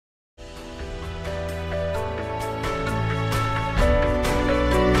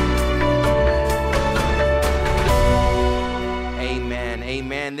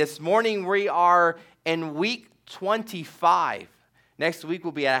this morning we are in week 25. Next week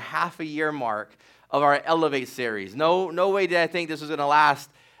will be at a half a year mark of our Elevate series. No way did I think this was going to last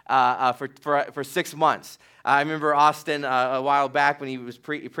for 6 months. I remember Austin a while back when he was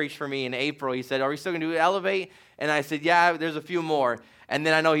preached for me in April. He said, "Are we still going to do Elevate?" And I said, "Yeah, there's a few more." And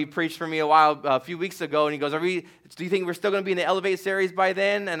then I know he preached for me a few weeks ago, and he goes, "Do you think we're still going to be in the Elevate series by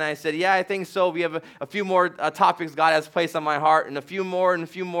then?" And I said, "Yeah, I think so. We have a few more topics God has placed on my heart, and a few more, and a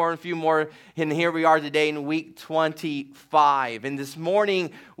few more, and a few more." And here we are today in week 25. And this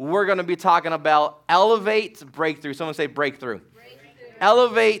morning, we're going to be talking about Elevate Breakthrough. Someone say breakthrough.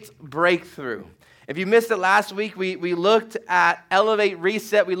 Elevate Breakthrough. If you missed it last week, we looked at Elevate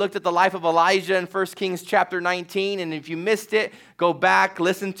Reset. We looked at the life of Elijah in 1 Kings chapter 19. And if you missed it, go back,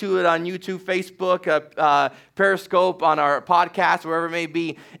 listen to it on YouTube, Facebook, Periscope, on our podcast, wherever it may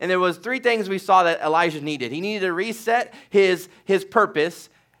be. And there was 3 things we saw that Elijah needed. He needed to reset his purpose.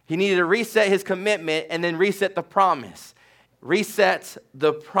 He needed to reset his commitment and then reset the promise. Reset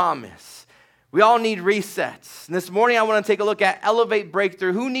the promise. We all need resets. And this morning, I want to take a look at Elevate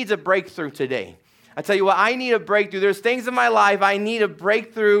Breakthrough. Who needs a breakthrough today? I tell you what, I need a breakthrough. There's things in my life I need a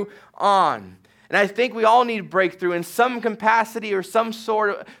breakthrough on. And I think we all need breakthrough in some capacity or some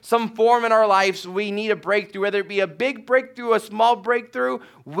form in our lives. We need a breakthrough, whether it be a big breakthrough, a small breakthrough.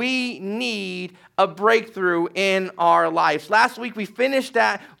 We need a breakthrough in our lives. Last week, we finished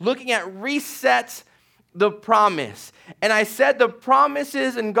that looking at reset the promise. And I said the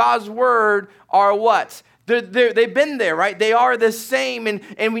promises in God's word are what? They've been there, right? They are the same,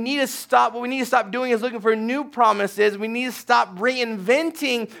 and we need to stop. What we need to stop doing is looking for new promises. We need to stop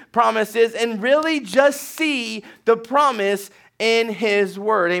reinventing promises and really just see the promise in His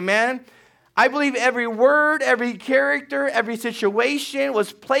Word. Amen? I believe every word, every character, every situation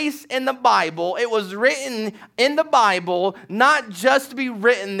was placed in the Bible. It was written in the Bible, not just to be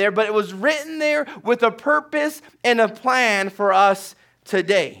written there, but it was written there with a purpose and a plan for us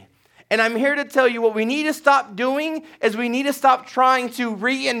today. And I'm here to tell you what we need to stop doing is we need to stop trying to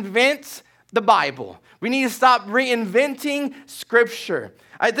reinvent the Bible. We need to stop reinventing Scripture.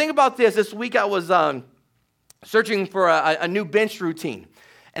 I think about this. This week I was searching for a new bench routine.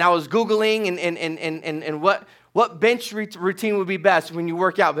 And I was Googling and what bench routine would be best when you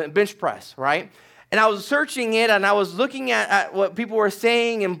work out, bench press, right? And I was searching it, and I was looking at what people were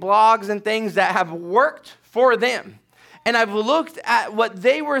saying in blogs and things that have worked for them. And I've looked at what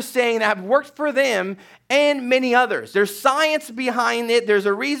they were saying that have worked for them and many others. There's science behind it. There's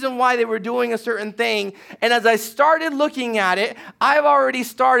a reason why they were doing a certain thing. And as I started looking at it, I've already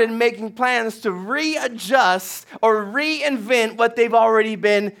started making plans to readjust or reinvent what they've already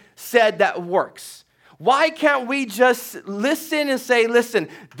been said that works. Why can't we just listen and say, listen,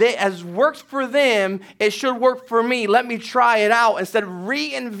 they has worked for them, it should work for me. Let me try it out. Instead of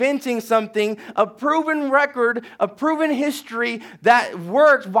reinventing something, a proven record, a proven history that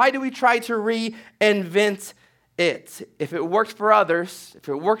worked, why do we try to reinvent it? If it worked for others, if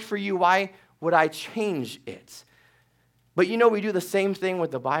it worked for you, why would I change it? But you know, we do the same thing with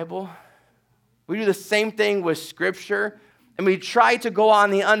the Bible. We do the same thing with Scripture. And we try to go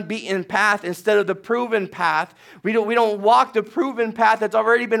on the unbeaten path instead of the proven path. We don't walk the proven path that's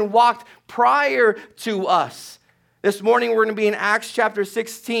already been walked prior to us. This morning we're going to be in Acts chapter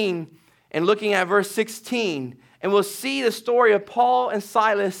 16 and looking at verse 16. And we'll see the story of Paul and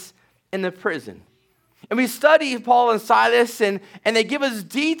Silas in the prison. And we study Paul and Silas and they give us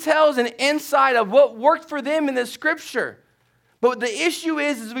details and insight of what worked for them in the Scripture. But the issue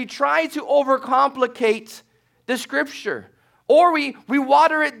is we try to overcomplicate the Scripture. Or we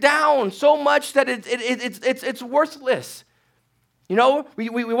water it down so much that it's worthless. You know, we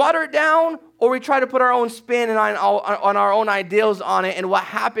water it down, or we try to put our own spin and on our own ideals on it. And what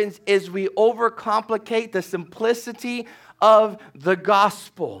happens is we overcomplicate the simplicity of the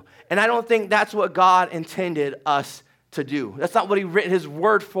gospel. And I don't think that's what God intended us to do. That's not what He written His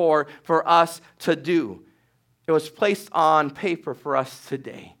word for us to do. It was placed on paper for us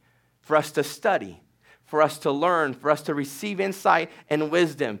today, for us to study, for us to learn, for us to receive insight and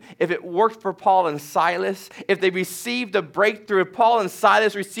wisdom. If it worked for Paul and Silas, if they received a breakthrough, if Paul and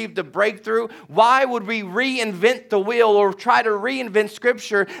Silas received a breakthrough, why would we reinvent the wheel or try to reinvent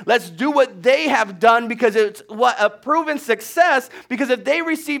Scripture? Let's do what they have done because it's a proven success. Because if they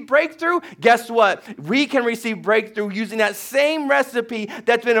receive breakthrough, guess what? We can receive breakthrough using that same recipe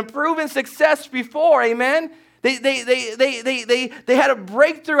that's been a proven success before. Amen? They had a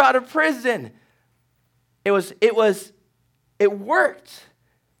breakthrough out of prison. It worked,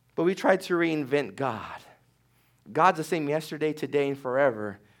 but we tried to reinvent God. God's the same yesterday, today, and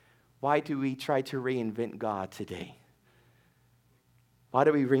forever. Why do we try to reinvent God today? Why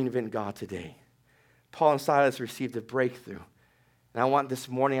do we reinvent God today? Paul and Silas received a breakthrough. And I want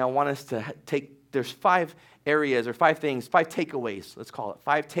us to there's 5 areas or 5 things, 5 takeaways, let's call it,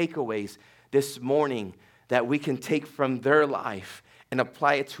 5 takeaways this morning that we can take from their life and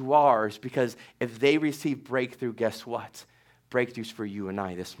apply it to ours, because if they receive breakthrough, guess what? Breakthroughs for you and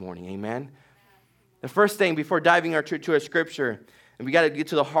I this morning, amen? The first thing, before diving to our scripture, and we got to get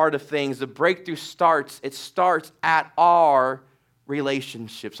to the heart of things, the breakthrough starts at our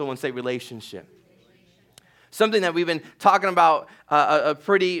relationship. Someone say relationship. Something that we've been talking about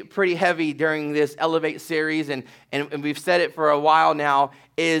pretty heavy during this Elevate series, and we've said it for a while now,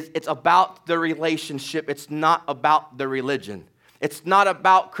 is it's about the relationship. It's not about the religion. It's not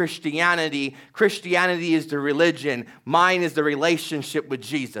about Christianity. Christianity is the religion. Mine is the relationship with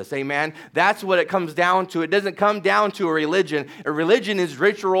Jesus. Amen? That's what it comes down to. It doesn't come down to a religion. A religion is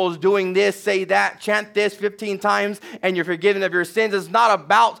rituals, doing this, say that, chant this 15 times, and you're forgiven of your sins. It's not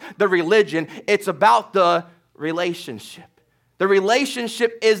about the religion. It's about the relationship. The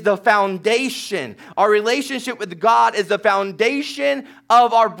relationship is the foundation. Our relationship with God is the foundation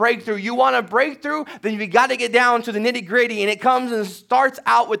of our breakthrough. You want a breakthrough? Then you got to get down to the nitty-gritty, and it comes and starts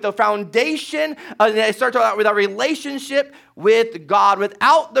out with the foundation. It starts out with our relationship with God.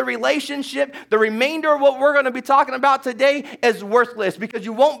 Without the relationship, the remainder of what we're going to be talking about today is worthless, because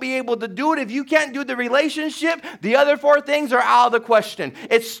you won't be able to do it. If you can't do the relationship, the other 4 things are out of the question.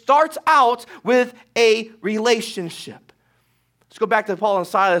 It starts out with a relationship. Let's go back to Paul and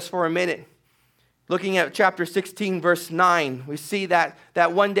Silas for a minute. Looking at chapter 16, verse 9, we see that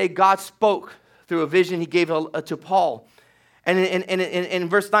one day God spoke through a vision he gave to Paul. And in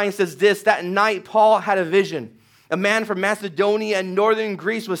verse 9 says this, that night Paul had a vision. A man from Macedonia and northern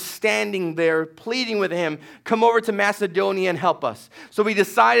Greece was standing there pleading with him, come over to Macedonia and help us. So we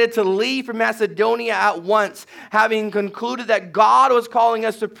decided to leave for Macedonia at once, having concluded that God was calling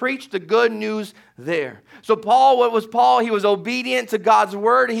us to preach the good news there. So Paul, what was Paul? He was obedient to God's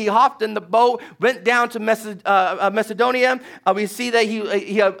word. He hopped in the boat, went down to Macedonia. We see that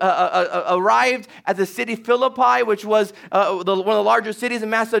he arrived at the city Philippi, which was one of the larger cities in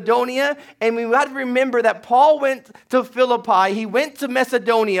Macedonia. And we have to remember that Paul went to Philippi. He went to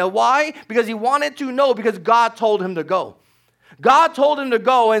Macedonia. Why? Because he wanted to know, because God told him to go. God told him to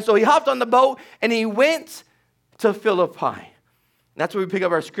go, and so he hopped on the boat and he went to Philippi. That's where we pick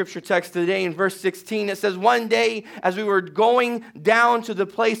up our scripture text today. In verse 16, it says, one day as we were going down to the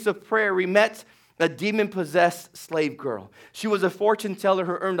place of prayer, we met a demon-possessed slave girl. She was a fortune teller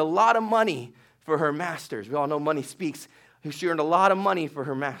who earned a lot of money for her masters. We all know money speaks. She earned a lot of money for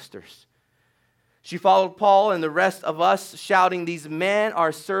her masters. She followed Paul and the rest of us, shouting, these men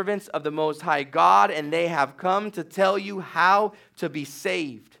are servants of the Most High God, and they have come to tell you how to be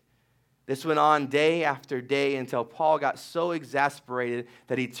saved. This went on day after day until Paul got so exasperated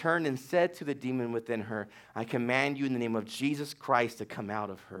that he turned and said to the demon within her, I command you in the name of Jesus Christ to come out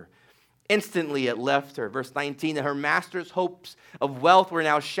of her. Instantly it left her. Verse 19, her master's hopes of wealth were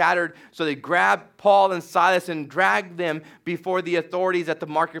now shattered, so they grabbed Paul and Silas and dragged them before the authorities at the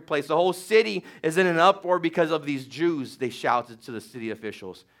marketplace. The whole city is in an uproar because of these Jews, they shouted to the city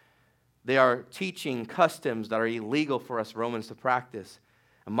officials. They are teaching customs that are illegal for us Romans to practice.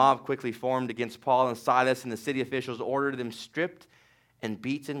 A mob quickly formed against Paul and Silas, and the city officials ordered them stripped and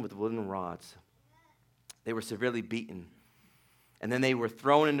beaten with wooden rods. They were severely beaten, and then they were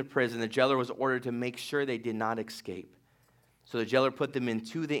thrown into prison. The jailer was ordered to make sure they did not escape. So the jailer put them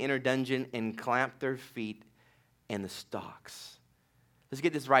into the inner dungeon and clamped their feet in the stocks. Let's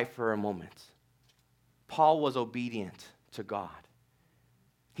get this right for a moment. Paul was obedient to God.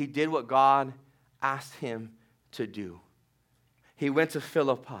 He did what God asked him to do. He went to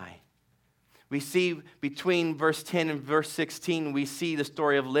Philippi. We see between verse 10 and verse 16, we see the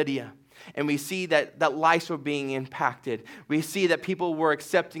story of Lydia. And we see that lives were being impacted. We see that people were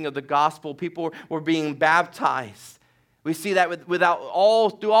accepting of the gospel. People were being baptized. We see that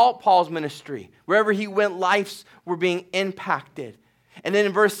throughout Paul's ministry. Wherever he went, lives were being impacted. And then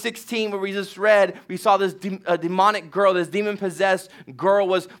in verse 16, where we just read, we saw this demonic girl, this demon-possessed girl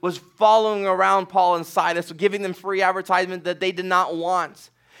was following around Paul and Silas, giving them free advertisement that they did not want.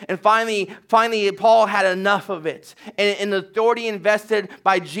 And finally, Paul had enough of it. And in the authority invested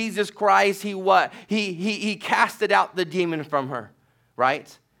by Jesus Christ, he casted out the demon from her,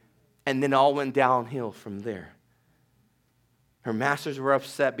 right? And then all went downhill from there. Her masters were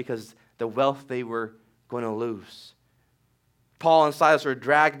upset because the wealth they were going to lose. Paul and Silas were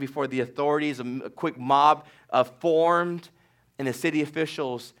dragged before the authorities. A quick mob formed, and the city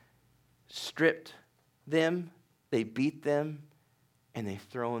officials stripped them. They beat them, and they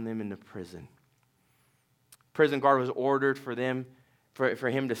thrown them into prison. Prison guard was ordered for them for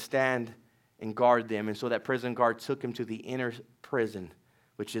him to stand and guard them. And so that prison guard took him to the inner prison,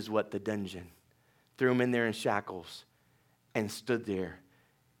 which is what? The dungeon. Threw him in there in shackles and stood there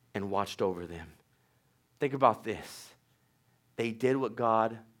and watched over them. Think about this. They did what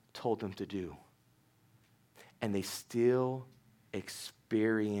God told them to do. And they still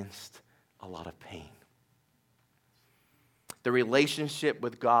experienced a lot of pain. The relationship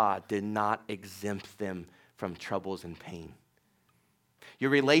with God did not exempt them from troubles and pain. Your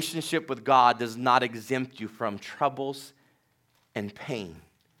relationship with God does not exempt you from troubles and pain.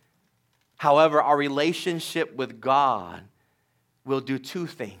 However, our relationship with God will do two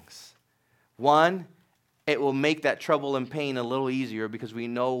things. One, it will make that trouble and pain a little easier because we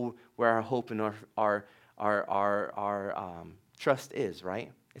know where our hope and our trust is,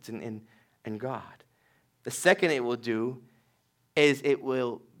 right? It's in God. The second it will do is it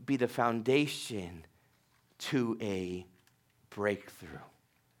will be the foundation to a breakthrough.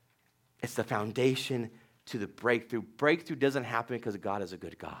 It's the foundation to the breakthrough. Breakthrough doesn't happen because God is a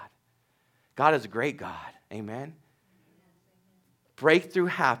good God. God is a great God. Amen? Breakthrough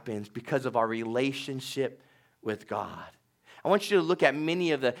happens because of our relationship with God. I want you to look at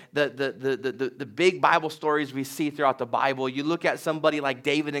many of the big Bible stories we see throughout the Bible. You look at somebody like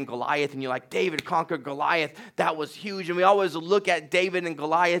David and Goliath, and you're like, David conquered Goliath. That was huge. And we always look at David and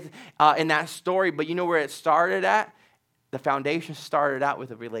Goliath in that story. But you know where it started at? The foundation started out with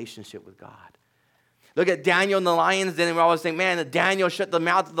a relationship with God. Look at Daniel and the lions. Then we always think, man, Daniel shut the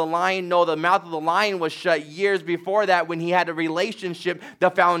mouth of the lion. No, the mouth of the lion was shut years before that when he had a relationship. The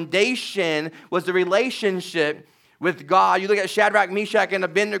foundation was the relationship with God. You look at Shadrach, Meshach, and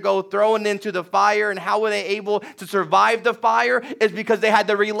Abednego thrown into the fire, and how were they able to survive the fire? Is because they had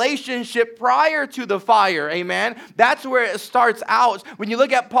the relationship prior to the fire. Amen? That's where it starts out. When you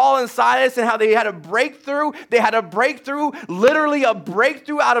look at Paul and Silas and how they had a breakthrough, literally a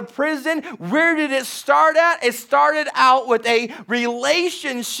breakthrough out of prison. Where did it start at? It started out with a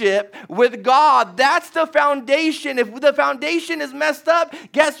relationship with God. That's the foundation. If the foundation is messed up,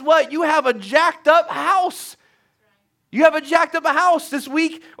 guess what? You have a jacked up house. You have a jacked up house. This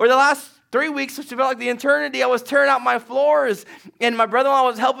week, or the last 3 weeks, which felt like the eternity, I was tearing out my floors, and my brother-in-law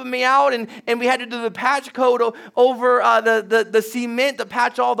was helping me out, and we had to do the patch coat over the cement to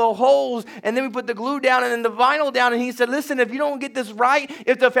patch all the holes, and then we put the glue down and then the vinyl down, and he said, listen, if you don't get this right,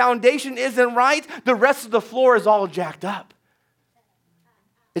 if the foundation isn't right, the rest of the floor is all jacked up.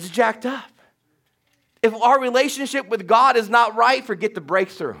 It's jacked up. If our relationship with God is not right, forget the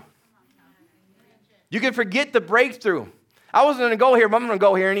breakthrough. You can forget the breakthrough. I wasn't going to go here, but I'm going to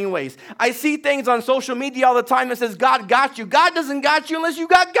go here anyways. I see things on social media all the time that says God got you. God doesn't got you unless you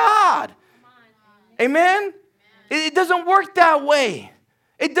got God. Amen? It doesn't work that way.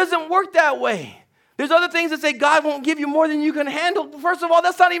 It doesn't work that way. There's other things that say God won't give you more than you can handle. First of all,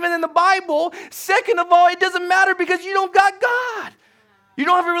 that's not even in the Bible. Second of all, it doesn't matter because you don't got God. You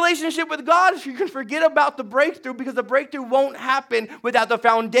don't have a relationship with God if you can forget about the breakthrough, because the breakthrough won't happen without the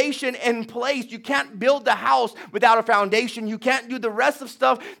foundation in place. You can't build the house without a foundation. You can't do the rest of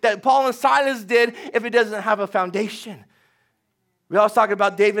stuff that Paul and Silas did if it doesn't have a foundation. We always talk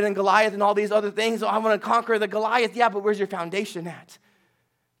about David and Goliath and all these other things. Oh, I want to conquer the Goliath. Yeah, but where's your foundation at?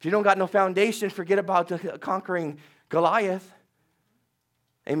 If you don't got no foundation, forget about conquering Goliath.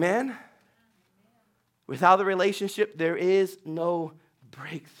 Amen? Without the relationship, there is no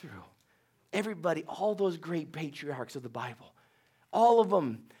breakthrough. Everybody, all those great patriarchs of the Bible, all of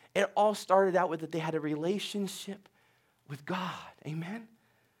them, it all started out with that they had a relationship with God. Amen?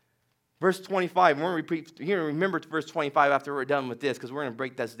 Verse 25, we're going to repeat, you're going to remember verse 25 after we're done with this, because we're going to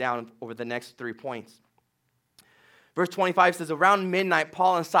break this down over the next 3 points. Verse 25 says, around midnight,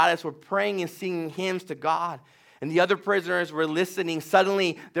 Paul and Silas were praying and singing hymns to God, and the other prisoners were listening.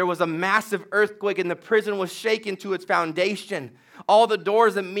 Suddenly, there was a massive earthquake, and the prison was shaken to its foundation. All the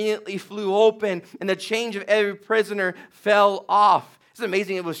doors immediately flew open, and the chains of every prisoner fell off. It's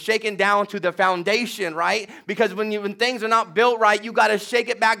amazing. It was shaken down to the foundation, right? Because when things are not built right, you got to shake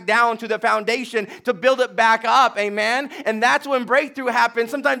it back down to the foundation to build it back up. Amen? And that's when breakthrough happens.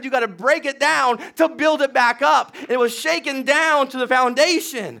 Sometimes you got to break it down to build it back up. It was shaken down to the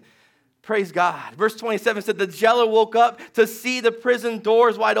foundation. Praise God. Verse 27 said, the jailer woke up to see the prison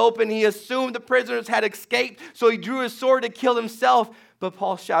doors wide open. He assumed the prisoners had escaped, so he drew his sword to kill himself. But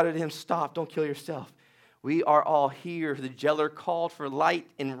Paul shouted at him, stop, don't kill yourself. We are all here. The jailer called for light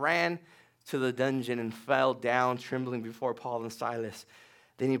and ran to the dungeon and fell down trembling before Paul and Silas.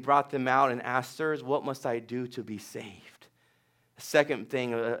 Then he brought them out and asked, sirs, what must I do to be saved? Second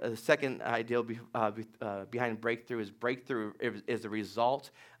thing, the second idea behind breakthrough is the result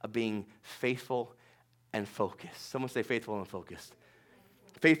of being faithful and focused. Someone say faithful and focused.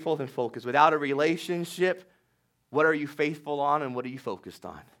 Faithful and focused. Without a relationship, what are you faithful on and what are you focused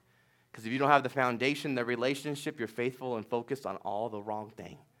on? Because if you don't have the foundation, the relationship, you're faithful and focused on all the wrong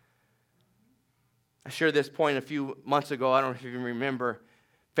thing. I shared this point a few months ago. I don't know if you even remember,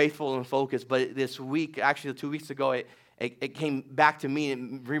 faithful and focused. But this week, actually 2 weeks ago, it came back to me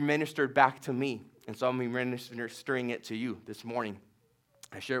and re-ministered back to me. And so I'm ministering it to you this morning.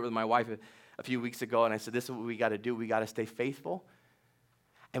 I shared it with my wife a few weeks ago, and I said, this is what we got to do. We got to stay faithful,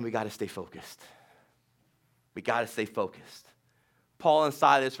 and we got to stay focused. We got to stay focused. Paul and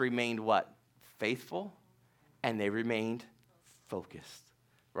Silas remained what? Faithful, and they remained focused,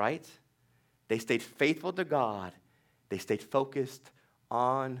 right? They stayed faithful to God. They stayed focused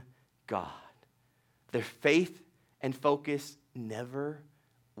on God. Their faith and focus never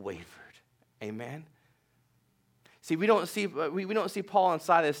wavered. Amen? See, we don't see Paul and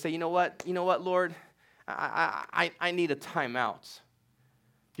Silas say, you know what, Lord, I need a timeout.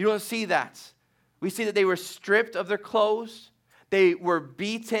 You don't see that. We see that they were stripped of their clothes. They were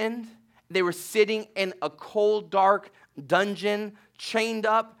beaten. They were sitting in a cold, dark dungeon, chained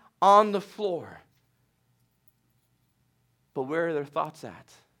up on the floor. But where are their thoughts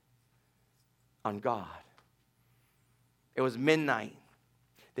at? On God. It was midnight.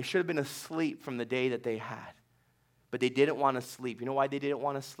 They should have been asleep from the day that they had. But they didn't want to sleep. You know why they didn't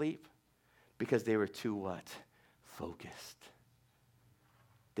want to sleep? Because they were too what? Focused.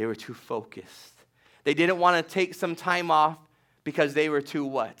 They were too focused. They didn't want to take some time off because they were too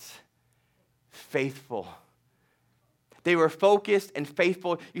what? Faithful. They were focused and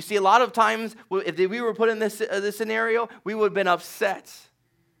faithful. You see, a lot of times, if we were put in this scenario, we would have been upset.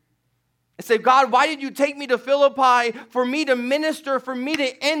 And say, God, why did you take me to Philippi for me to minister, for me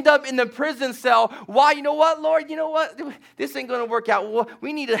to end up in the prison cell? Why? You know what, Lord? You know what? This ain't going to work out.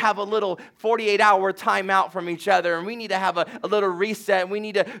 We need to have a little 48-hour timeout from each other, and we need to have a little reset. We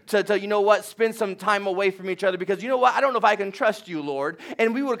need to, you know what, spend some time away from each other because, you know what, I don't know if I can trust you, Lord.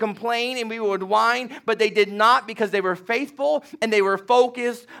 And we would complain and we would whine, but they did not because they were faithful and they were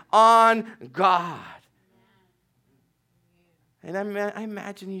focused on God. And I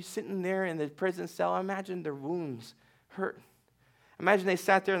imagine you sitting there in the prison cell. I imagine their wounds hurt. Imagine they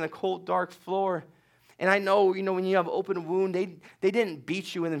sat there on the cold, dark floor. And I know, when you have an open wound, they didn't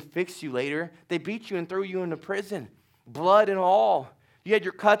beat you and then fix you later. They beat you and threw you into prison, blood and all. You had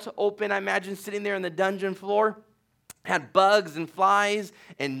your cuts open. I imagine sitting there on the dungeon floor, had bugs and flies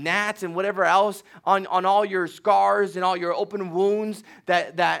and gnats and whatever else on all your scars and all your open wounds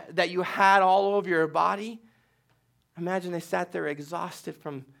that you had all over your body. Imagine they sat there exhausted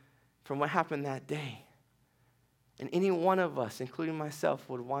from what happened that day. And any one of us, including myself,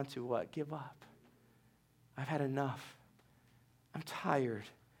 would want to what? Give up. I've had enough. I'm tired.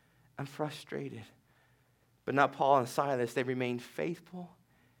 I'm frustrated. But not Paul and Silas. They remained faithful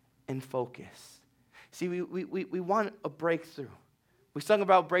and focused. See, we want a breakthrough. We sung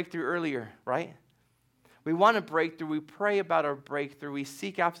about breakthrough earlier, right? We want a breakthrough. We pray about our breakthrough. We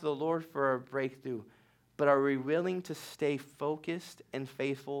seek after the Lord for our breakthrough. But are we willing to stay focused and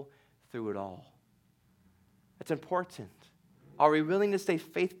faithful through it all? That's important. Are we willing to stay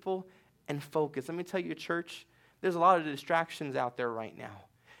faithful and focused? Let me tell you, church, there's a lot of distractions out there right now.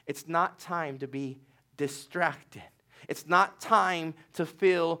 It's not time to be distracted. It's not time to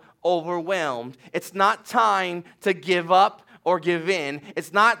feel overwhelmed. It's not time to give up or give in.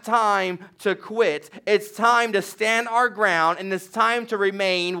 It's not time to quit. It's time to stand our ground, and it's time to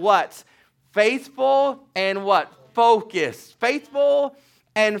remain what? Faithful and what? Focused. Faithful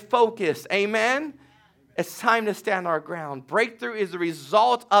and focused. Amen? It's time to stand our ground. Breakthrough is the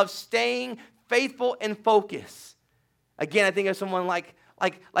result of staying faithful and focused. Again, I think of someone like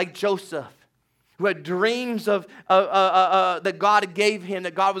Joseph, who had dreams of that God gave him,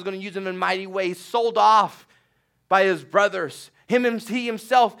 that God was going to use him in mighty ways, sold off by his brothers. He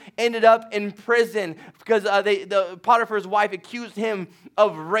himself ended up in prison because the Potiphar's wife accused him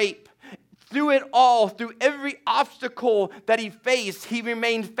of rape. Through it all, through every obstacle that he faced, he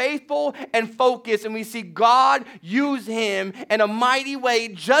remained faithful and focused. And we see God use him in a mighty way,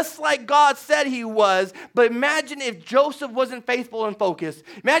 just like God said he was. But imagine if Joseph wasn't faithful and focused.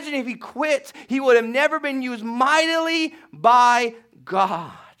 Imagine if he quit. He would have never been used mightily by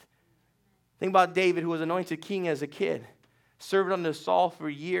God. Think about David, who was anointed king as a kid. Served under Saul for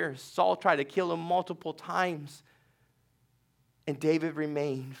years. Saul tried to kill him multiple times. And David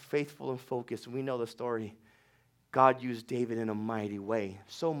remained faithful and focused. We know the story. God used David in a mighty way.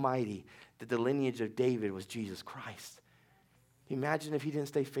 So mighty that the lineage of David was Jesus Christ. Imagine if he didn't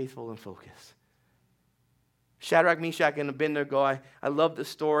stay faithful and focused. Shadrach, Meshach, and Abednego, I love the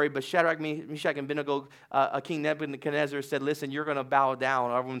story, but Shadrach, Meshach, and Abednego, King Nebuchadnezzar said, listen, you're going to bow down,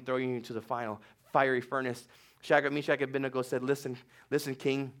 or I'm going to throw you into the final fiery furnace. Shadrach, Meshach, and Abednego said, listen,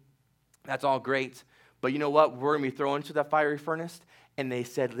 King, that's all great, but you know what? We're going to be thrown into that fiery furnace. And they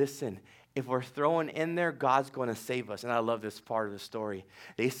said, listen, if we're thrown in there, God's going to save us. And I love this part of the story.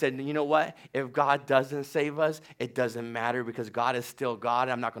 They said, you know what? If God doesn't save us, it doesn't matter because God is still God.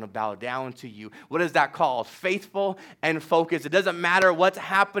 I'm not going to bow down to you. What is that called? Faithful and focused. It doesn't matter what's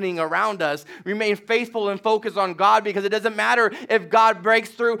happening around us. Remain faithful and focused on God because it doesn't matter if God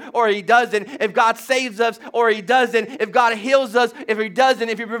breaks through or he doesn't, if God saves us or he doesn't, if God heals us, if he doesn't,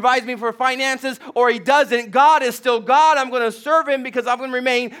 if he provides me for finances or he doesn't. God is still God. I'm going to serve him because I'm going to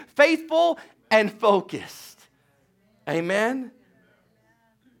remain faithful and focused. Amen?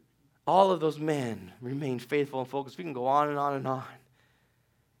 All of those men remained faithful and focused. We can go on and on and on.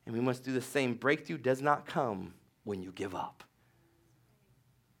 And we must do the same. Breakthrough does not come when you give up.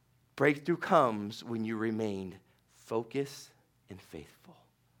 Breakthrough comes when you remain focused and faithful.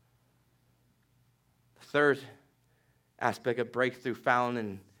 The third aspect of breakthrough found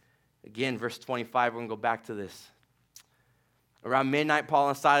in, again, verse 25. We're going to go back to this. Around midnight, Paul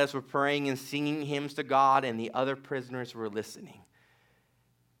and Silas were praying and singing hymns to God, and the other prisoners were listening.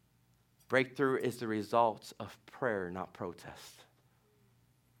 Breakthrough is the result of prayer, not protest.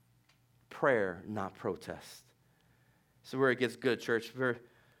 Prayer, not protest. So where it gets good, church.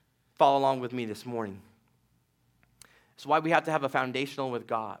 Follow along with me this morning. It's why we have to have a foundation with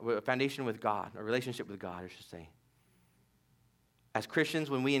God, a relationship with God, I should say. As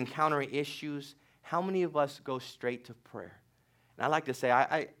Christians, when we encounter issues, how many of us go straight to prayer? And I like to say,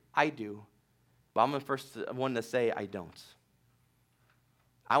 I do, but I'm the first one to say I don't.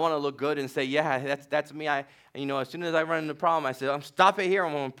 I want to look good and say, yeah, that's me. As soon as I run into a problem, I say, stop it here.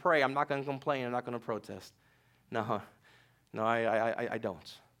 I'm going to pray. I'm not going to complain. I'm not going to protest. No, I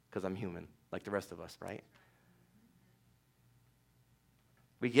don't, because I'm human, like the rest of us, right?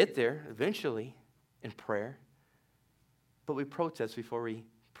 We get there eventually in prayer, but we protest before we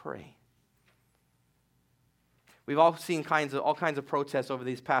pray. We've all seen all kinds of protests over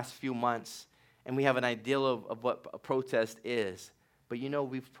these past few months, and we have an ideal of what a protest is. But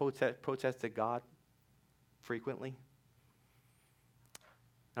we've protested God frequently.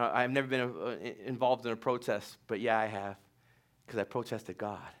 I've never been involved in a protest, but yeah, I have, because I protested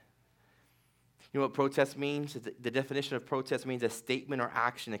God. You know what protest means? The definition of protest means a statement or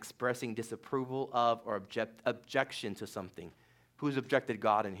action expressing disapproval of or objection to something. Who's objected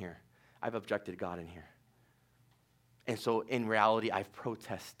God in here? I've objected God in here. And so in reality, I've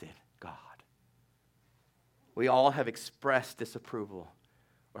protested God. We all have expressed disapproval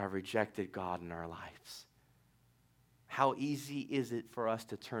or have rejected God in our lives. How easy is it for us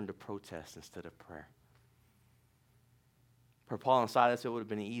to turn to protest instead of prayer? For Paul and Silas, it would have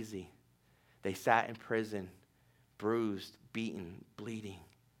been easy. They sat in prison, bruised, beaten, bleeding.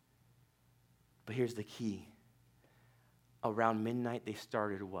 But here's the key. Around midnight, they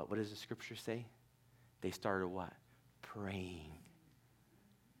started what? What does the scripture say? They started what? Praying.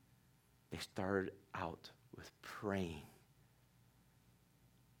 They started out with praying.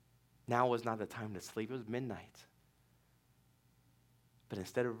 Now was not the time to sleep. It was midnight. But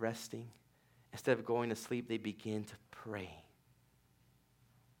instead of resting, instead of going to sleep, they began to pray.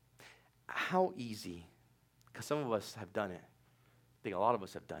 How easy, because some of us have done it. I think a lot of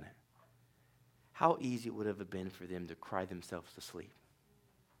us have done it. How easy would it have been for them to cry themselves to sleep?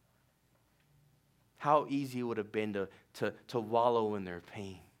 How easy would it have been to wallow in their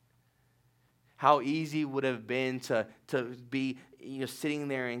pain? How easy would it have been to be sitting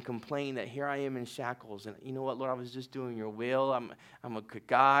there and complain that here I am in shackles, and you know what, Lord, I was just doing your will. I'm a good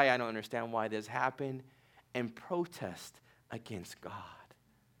guy. I don't understand why this happened, and protest against God.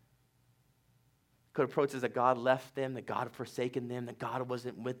 Could have protested that God left them, that God had forsaken them, that God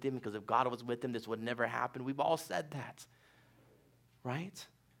wasn't with them, because if God was with them, this would never happen. We've all said that, right?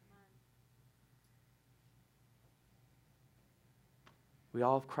 We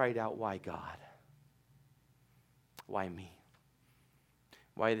all have cried out, why God? Why me?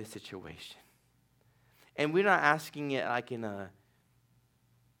 Why this situation? And we're not asking it like in a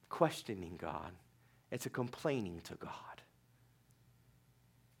questioning God. It's a complaining to God.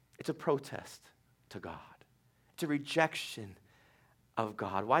 It's a protest to God. It's a rejection of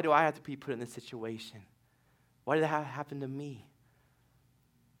God. Why do I have to be put in this situation? Why did that happen to me?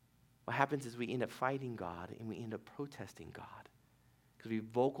 What happens is we end up fighting God and we end up protesting God. Because we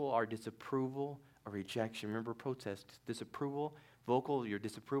vocal our disapproval or rejection. Remember, protest, disapproval, vocal your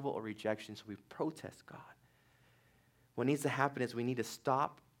disapproval or rejection. So we protest God. What needs to happen is we need to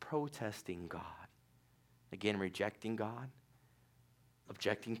stop protesting God Again, rejecting God,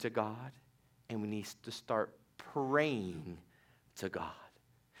 objecting to God, and we need to start praying to God.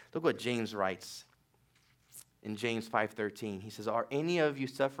 Look what James writes in James 5:13. He says, are any of you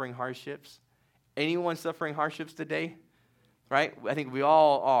suffering hardships? Anyone suffering hardships today? Right? I think we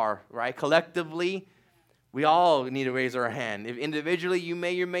all are, right? Collectively, we all need to raise our hand. If individually you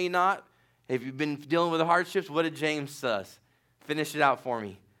may or may not, if you've been dealing with the hardships, what did James says? Finish it out for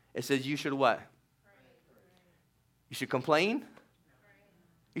me. It says you should what? You should complain?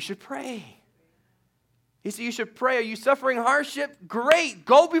 You should pray. He said you should pray. Are you suffering hardship? Great.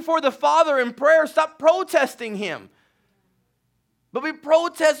 Go before the Father in prayer. Stop protesting him. But we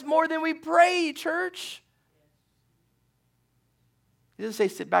protest more than we pray, church. He doesn't say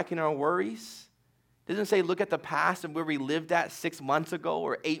sit back in our worries. It doesn't say look at the past and where we lived at 6 months ago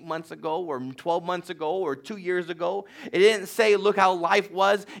or 8 months ago or 12 months ago or 2 years ago. It didn't say look how life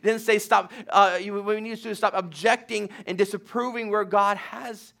was. It didn't say stop. We need to stop objecting and disapproving where God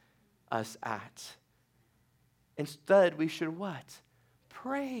has us at. Instead, we should what?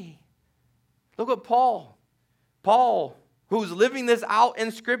 Pray. Look what Paul, who's living this out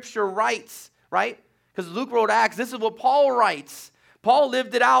in Scripture, writes, right? Because Luke wrote Acts. This is what Paul writes. Paul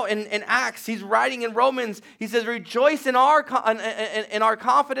lived it out in Acts. He's writing in Romans. He says, rejoice in our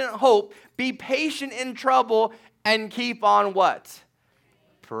confident hope. Be patient in trouble and keep on what?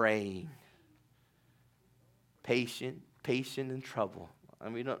 Praying. Patient in trouble. I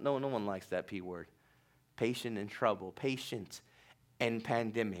mean, no one likes that P word. Patient in trouble. Patient in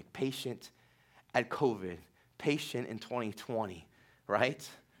pandemic. Patient at COVID. Patient in 2020, right?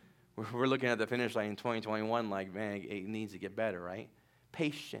 We're looking at the finish line in 2021 like, man, it needs to get better, right?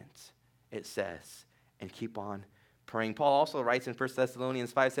 Patience, it says, and keep on praying. Paul also writes in 1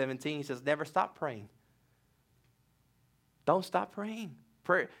 Thessalonians 5:17, he says, never stop praying. Don't stop praying.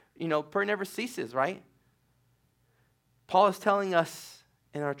 Prayer never ceases, right? Paul is telling us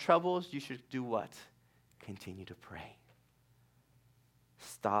in our troubles, you should do what? Continue to pray.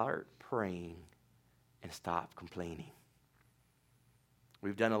 Start praying and stop complaining.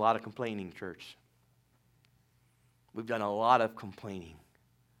 We've done a lot of complaining, church. We've done a lot of complaining.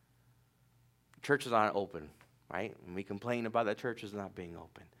 Churches aren't open, right? And we complain about the churches not being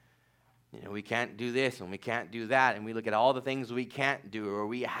open. We can't do this and we can't do that, and we look at all the things we can't do or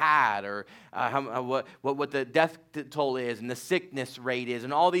we had, or what the death toll is and the sickness rate is,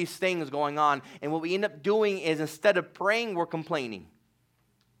 and all these things going on. And what we end up doing is instead of praying, we're complaining.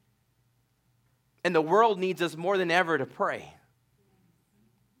 And the world needs us more than ever to pray.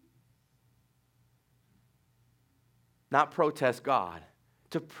 Not protest God,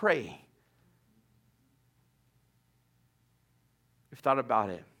 to pray. We've thought about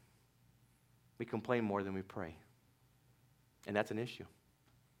it. We complain more than we pray. And that's an issue.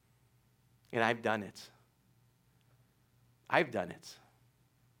 And I've done it.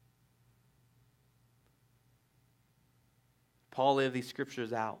 Paul lived these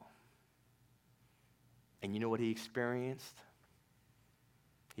scriptures out. And you know what he experienced?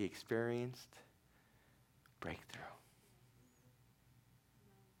 He experienced breakthrough.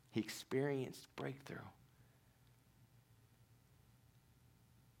 He experienced breakthrough.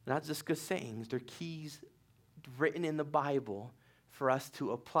 Not just good sayings, they're keys written in the Bible for us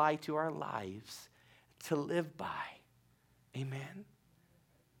to apply to our lives, to live by. Amen.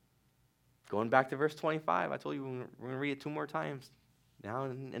 Going back to verse 25, I told you we're going to read it 2 more times. Now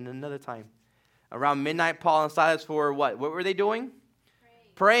and another time. Around midnight, Paul and Silas were what? What were they doing?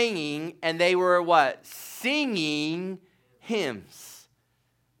 Praying, and they were what? Singing hymns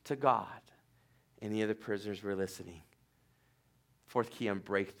to God. And the other prisoners were listening. Fourth key on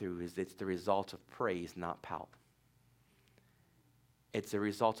breakthrough is it's the result of praise, not pout. It's the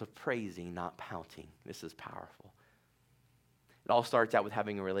result of praising, not pouting. This is powerful. It all starts out with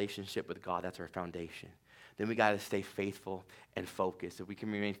having a relationship with God. That's our foundation. Then we got to stay faithful and focused. If we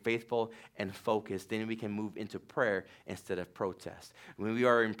can remain faithful and focused, then we can move into prayer instead of protest. When we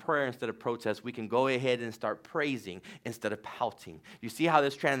are in prayer instead of protest, we can go ahead and start praising instead of pouting. You see how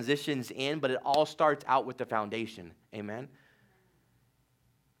this transitions in, but it all starts out with the foundation. Amen?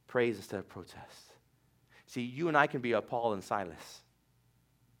 Praise instead of protest. See, you and I can be a Paul and Silas.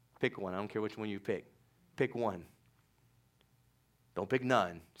 Pick one. I don't care which one you pick. Pick one. Don't pick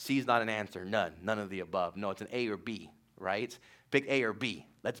none. C is not an answer. None of the above. No, it's an A or B, right? Pick A or B.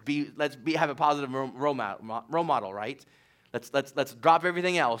 Let's have a positive role model, right? Let's drop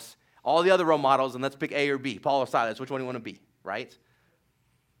everything else, all the other role models, and let's pick A or B. Paul or Silas, which one do you want to be, right?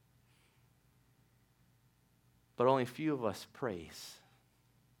 But only a few of us praise,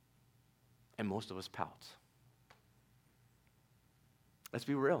 and most of us pout. Let's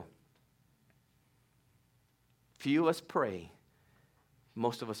be real. Few of us pray.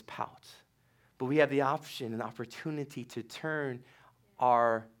 Most of us pout. But we have the option and opportunity to turn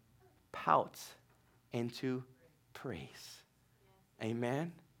our pout into praise.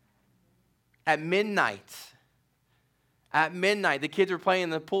 Amen? At midnight, the kids were playing in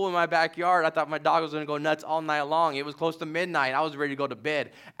the pool in my backyard. I thought my dog was going to go nuts all night long. It was close to midnight. I was ready to go to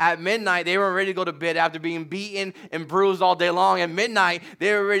bed. At midnight, they were ready to go to bed after being beaten and bruised all day long. At midnight,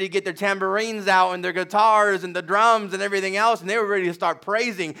 they were ready to get their tambourines out and their guitars and the drums and everything else, and they were ready to start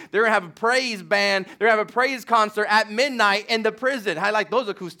praising. They were going to have a praise band. They were going to have a praise concert at midnight in the prison. I like those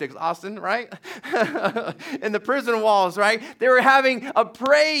acoustics, Austin, right? In the prison walls, right? They were having a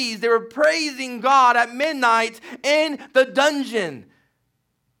praise. They were praising God at midnight in the dungeon.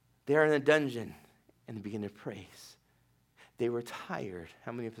 They're in a dungeon and they begin to praise. They were tired.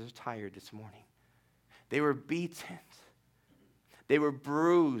 How many of us are tired this morning? They were beaten. They were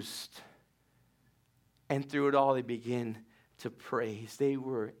bruised. And through it all, they begin to praise. They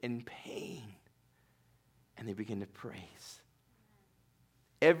were in pain and they begin to praise.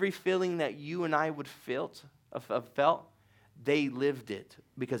 Every feeling that you and I would felt, they lived it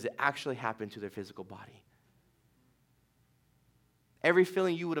because it actually happened to their physical body. Every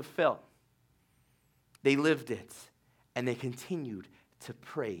feeling you would have felt, they lived it, and they continued to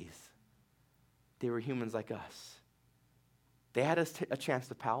praise. They were humans like us. They had a chance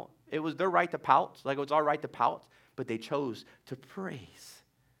to pout. It was their right to pout, like it was our right to pout, but they chose to praise.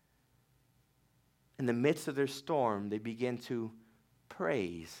 In the midst of their storm, they began to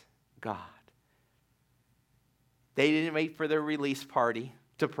praise God. They didn't wait for their release party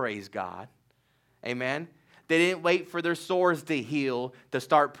to praise God. Amen. They didn't wait for their sores to heal to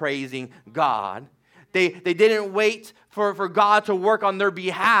start praising God. They didn't wait for God to work on their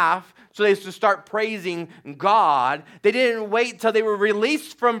behalf so they used to start praising God. They didn't wait till they were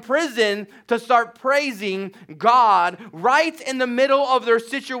released from prison to start praising God. Right in the middle of their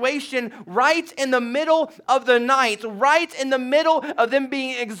situation, right in the middle of the night, right in the middle of them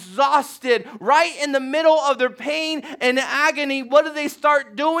being exhausted, right in the middle of their pain and agony, what did they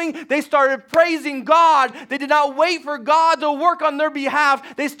start doing? They started praising God. They did not wait for God to work on their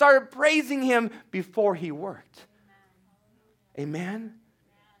behalf. They started praising Him before He worked. Amen?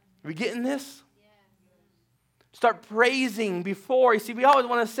 Are we getting this? Start praising before. You see, we always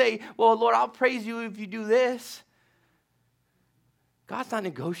want to say, well, Lord, I'll praise you if you do this. God's not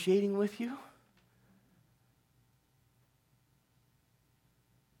negotiating with you.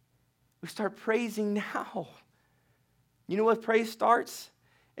 We start praising now. You know what praise starts?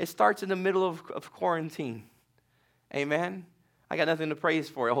 It starts in the middle of quarantine. Amen? I got nothing to praise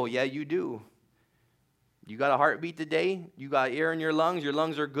for. Oh, yeah, you do. You got a heartbeat today. You got air in your lungs. Your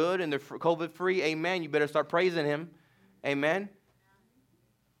lungs are good and they're COVID-free. Amen. You better start praising Him. Amen.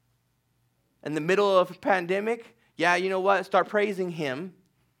 In the middle of a pandemic, yeah, you know what? Start praising Him.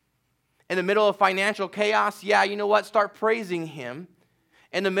 In the middle of financial chaos, yeah, you know what? Start praising Him.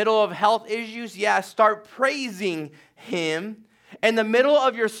 In the middle of health issues, yeah, start praising Him. In the middle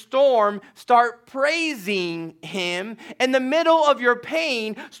of your storm, start praising Him. In the middle of your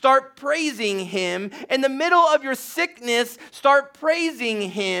pain, start praising Him. In the middle of your sickness, start praising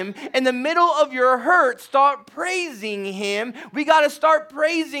Him. In the middle of your hurt, start praising Him. We got to start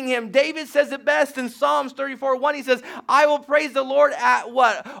praising Him. David says it best in Psalms 34:1. He says, I will praise the Lord at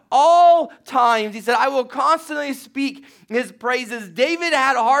what? All times. He said, I will constantly speak His praises. David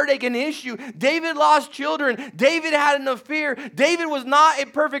had a heartache and issue. David lost children. David had an affair. David was not a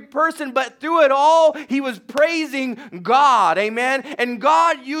perfect person, but through it all, he was praising God. Amen? And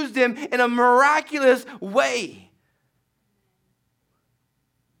God used him in a miraculous way.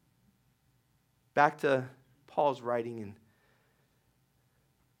 Back to Paul's writing in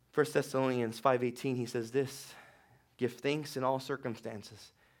 1 Thessalonians 5:18, he says this, give thanks in all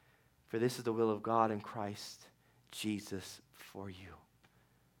circumstances, for this is the will of God in Christ Jesus for you.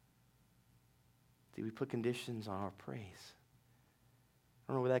 See, we put conditions on our praise.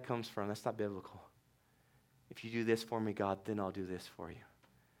 I don't know where that comes from. That's not biblical. If you do this for me, God, then I'll do this for you.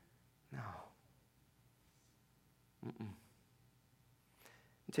 No. I'll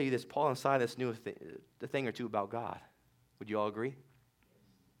tell you this, Paul and Silas knew a thing or two about God. Would you all agree?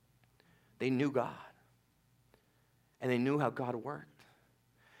 They knew God. And they knew how God worked.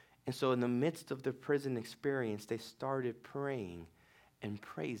 And so in the midst of their prison experience, they started praying and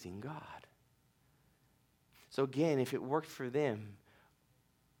praising God. So again, if it worked for them,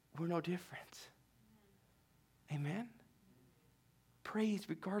 we're no different. Amen? Praise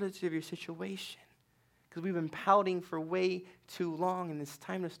regardless of your situation. Because we've been pouting for way too long, and it's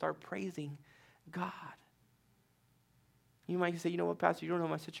time to start praising God. You might say, you know what, Pastor, you don't know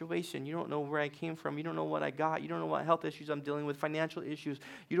my situation. You don't know where I came from. You don't know what I got. You don't know what health issues I'm dealing with, financial issues.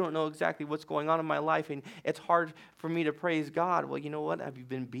 You don't know exactly what's going on in my life, and it's hard for me to praise God. Well, you know what? Have you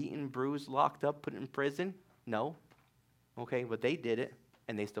been beaten, bruised, locked up, put in prison? No. Okay, but they did it,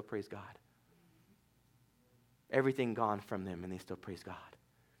 and they still praise God. Everything gone from them, and they still praise God.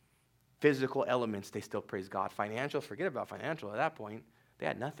 Physical elements, they still praise God. Financial, forget about financial at that point. They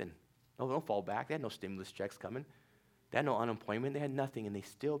had nothing. No, don't fall back. They had no stimulus checks coming. They had no unemployment. They had nothing, and they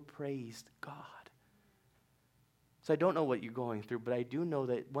still praised God. So I don't know what you're going through, but I do know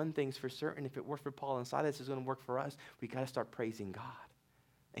that one thing's for certain. If it worked for Paul and Silas, it's going to work for us. We got to start praising God.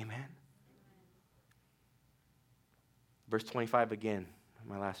 Amen? Verse 25 again,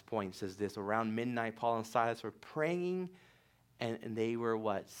 my last point says this. Around midnight, Paul and Silas were praying, and they were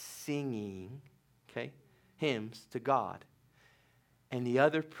what? Singing, okay, hymns to God. And the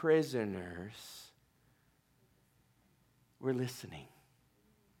other prisoners were listening.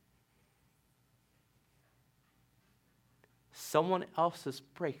 Someone else's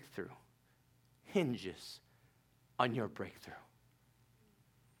breakthrough hinges on your breakthrough.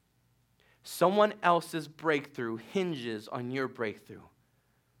 Someone else's breakthrough hinges on your breakthrough.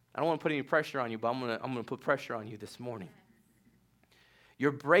 I don't want to put any pressure on you, but I'm going to put pressure on you this morning.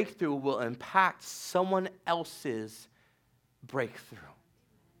 Your breakthrough will impact someone else's breakthrough.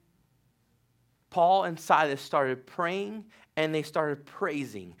 Paul and Silas started praying and they started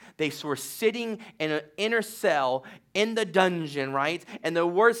praising. They were sitting in an inner cell in the dungeon, right? And the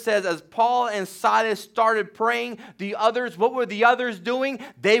word says as Paul and Silas started praying, the others, what were the others doing?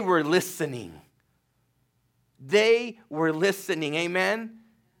 They were listening. They were listening, amen?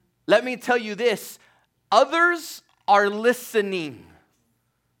 Let me tell you this, others are listening.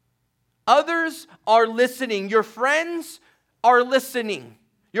 Others are listening. Your friends are listening.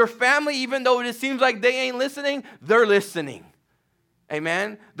 Your family, even though it seems like they ain't listening, they're listening.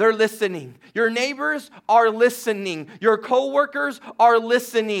 Amen? They're listening. Your neighbors are listening. Your coworkers are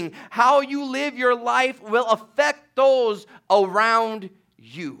listening. How you live your life will affect those around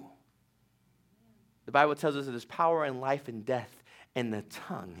you. The Bible tells us that there's power in life and death in the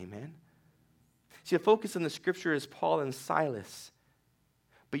tongue. Amen? See, the focus in the scripture is Paul and Silas.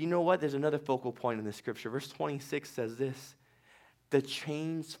 But you know what? There's another focal point in the scripture. Verse 26 says this. The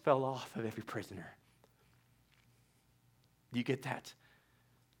chains fell off of every prisoner. Do you get that?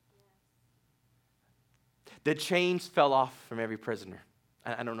 The chains fell off from every prisoner.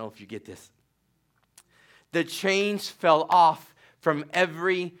 I don't know if you get this. The chains fell off from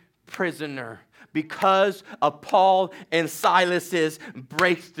every prisoner because of Paul and Silas's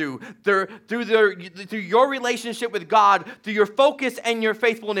breakthrough. Through your relationship with God, through your focus and your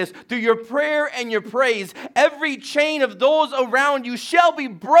faithfulness, through your prayer and your praise, every chain of those around you shall be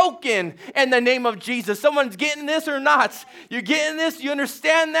broken in the name of Jesus. Someone's getting this or not? You're getting this? You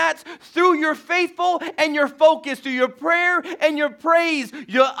understand that? Through your faithful and your focus, through your prayer and your praise,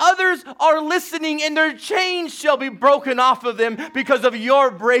 your others are listening and their chains shall be broken off of them because of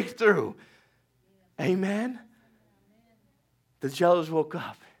your breakthrough. Amen? The jailers woke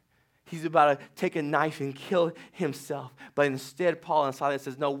up. He's about to take a knife and kill himself. But instead, Paul and Silas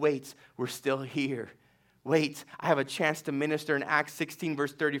says, no, wait, we're still here. Wait, I have a chance to minister. In Acts 16,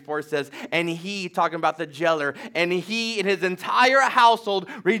 verse 34 says, and he, talking about the jailer, and he and his entire household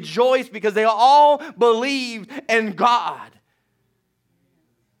rejoiced because they all believed in God.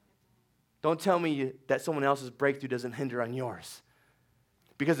 Don't tell me that someone else's breakthrough doesn't hinder on yours.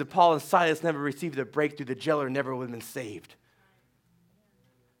 Because if Paul and Silas never received their breakthrough, the jailer never would have been saved.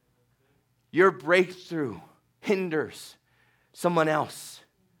 Your breakthrough hinders someone else.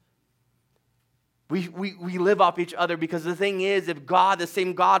 We live off each other because the thing is, if God, the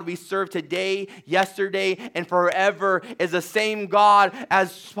same God we serve today, yesterday, and forever is the same God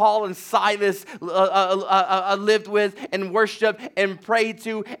as Paul and Silas lived with and worshiped and prayed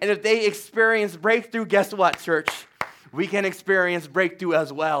to, and if they experience breakthrough, guess what, church? We can experience breakthrough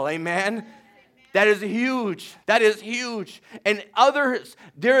as well. Amen? That is huge. That is huge. And others,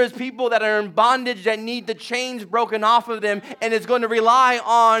 there is people that are in bondage that need the chains broken off of them, and it's going to rely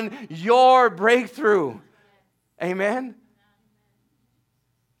on your breakthrough. Amen?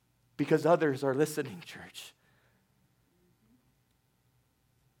 Because others are listening, church.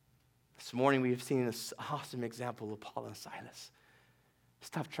 This morning we have seen this awesome example of Paul and Silas.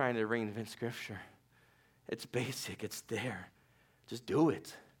 Stop trying to reinvent Scripture. It's basic. It's there. Just do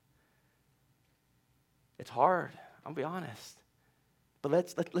it. It's hard. I'll be honest. But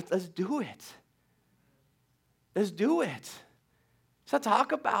let's do it. Let's do it. Let's not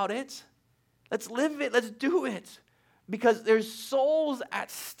talk about it. Let's live it. Let's do it. Because there's souls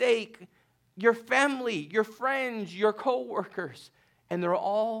at stake your family, your friends, your coworkers, and they're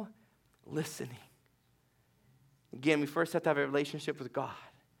all listening. Again, we first have to have a relationship with God.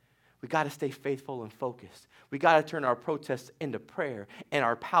 We got to stay faithful and focused. We got to turn our protests into prayer and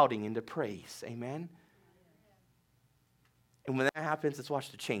our pouting into praise. Amen? And when that happens, let's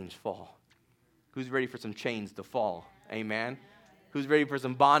watch the chains fall. Who's ready for some chains to fall? Amen? Who's ready for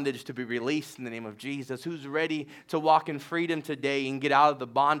some bondage to be released in the name of Jesus? Who's ready to walk in freedom today and get out of the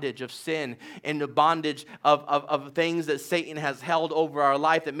bondage of sin and the bondage of things that Satan has held over our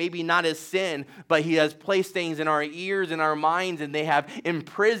life that maybe not as sin, but he has placed things in our ears and our minds, and they have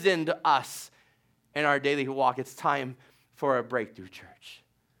imprisoned us in our daily walk. It's time for a breakthrough, church.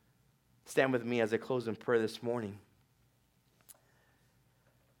 Stand with me as I close in prayer this morning.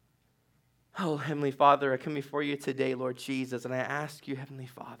 Oh, Heavenly Father, I come before you today, Lord Jesus, and I ask you, Heavenly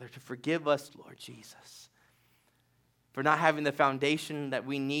Father, to forgive us, Lord Jesus, for not having the foundation that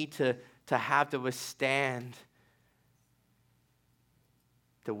we need to have to withstand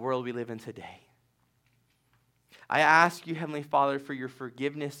the world we live in today. I ask you, Heavenly Father, for your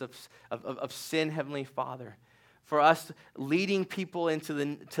forgiveness of sin, Heavenly Father, for us leading people into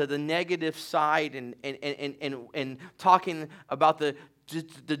the negative side and talking about the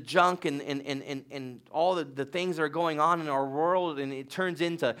junk and all the things that are going on in our world, and it turns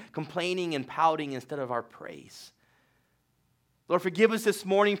into complaining and pouting instead of our praise. Lord, forgive us this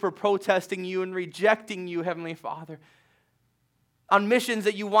morning for protesting you and rejecting you, Heavenly Father, on missions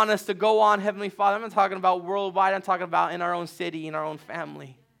that you want us to go on, Heavenly Father. I'm not talking about worldwide. I'm talking about in our own city, in our own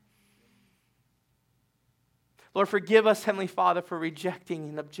family. Lord, forgive us, Heavenly Father, for rejecting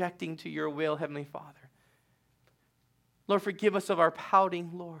and objecting to your will, Heavenly Father. Lord, forgive us of our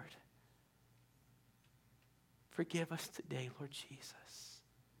pouting, Lord. Forgive us today, Lord Jesus.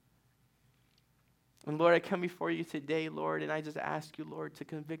 And Lord, I come before you today, Lord, and I just ask you, Lord, to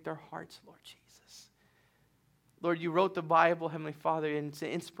convict our hearts, Lord Jesus. Lord, you wrote the Bible, Heavenly Father, and it's an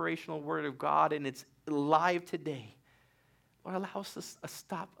inspirational word of God, and it's alive today. Lord, allow us to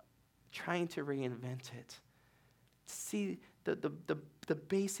stop trying to reinvent it. See, the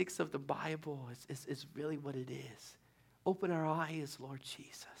basics of the Bible is really what it is. Open our eyes, Lord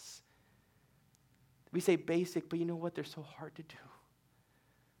Jesus. We say basic, but you know what? They're so hard to do.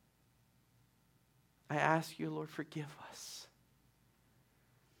 I ask you, Lord, forgive us.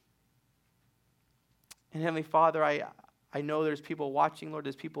 And Heavenly Father, I know there's people watching, Lord.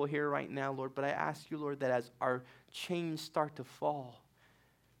 There's people here right now, Lord. But I ask you, Lord, that as our chains start to fall,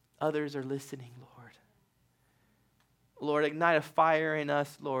 others are listening, Lord. Lord, ignite a fire in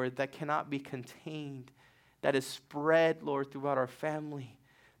us, Lord, that cannot be contained, that is spread, Lord, throughout our family,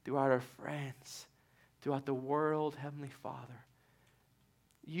 throughout our friends, throughout the world, Heavenly Father.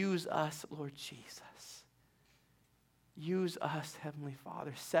 Use us, Lord Jesus. Use us, Heavenly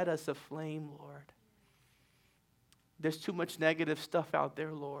Father. Set us aflame, Lord. There's too much negative stuff out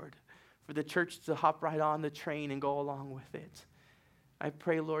there, Lord, for the church to hop right on the train and go along with it. I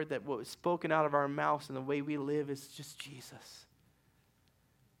pray, Lord, that what was spoken out of our mouths and the way we live is just Jesus.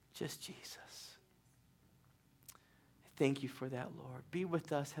 Just Jesus. Thank you for that, Lord. Be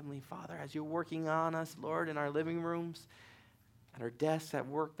with us, Heavenly Father, as you're working on us, Lord, in our living rooms, at our desks, at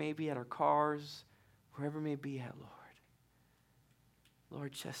work, maybe, at our cars, wherever it may be at, Lord.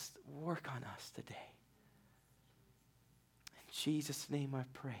 Lord, just work on us today. In Jesus' name I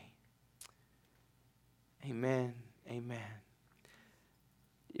pray. Amen. Amen.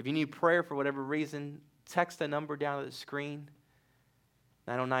 If you need prayer for whatever reason, text the number down at the screen,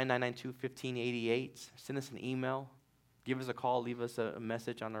 909-992-1588. Send us an email. Give us a call. Leave us a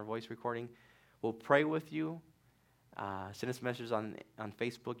message on our voice recording. We'll pray with you. Send us messages on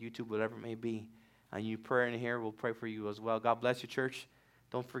Facebook, YouTube, whatever it may be. And you prayer in here, we'll pray for you as well. God bless you, church.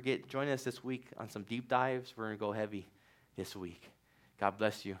 Don't forget, join us this week on some deep dives. We're going to go heavy this week. God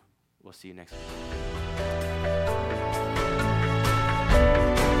bless you. We'll see you next week.